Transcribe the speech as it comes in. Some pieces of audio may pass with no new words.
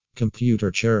Computer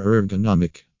chair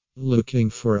ergonomic. Looking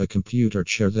for a computer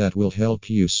chair that will help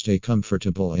you stay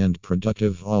comfortable and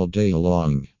productive all day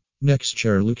long? Next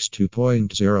Chair Lux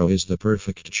 2.0 is the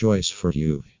perfect choice for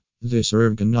you. This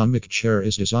ergonomic chair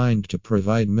is designed to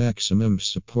provide maximum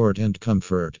support and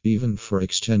comfort, even for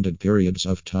extended periods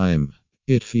of time.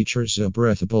 It features a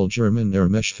breathable German air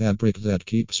mesh fabric that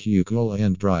keeps you cool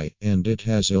and dry, and it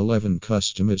has 11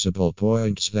 customizable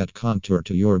points that contour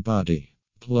to your body.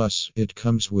 Plus, it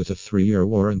comes with a 3-year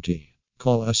warranty.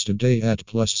 Call us today at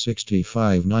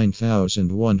 +65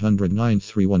 9109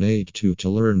 3182 to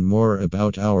learn more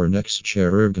about our next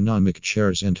chair ergonomic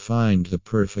chairs and find the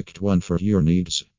perfect one for your needs.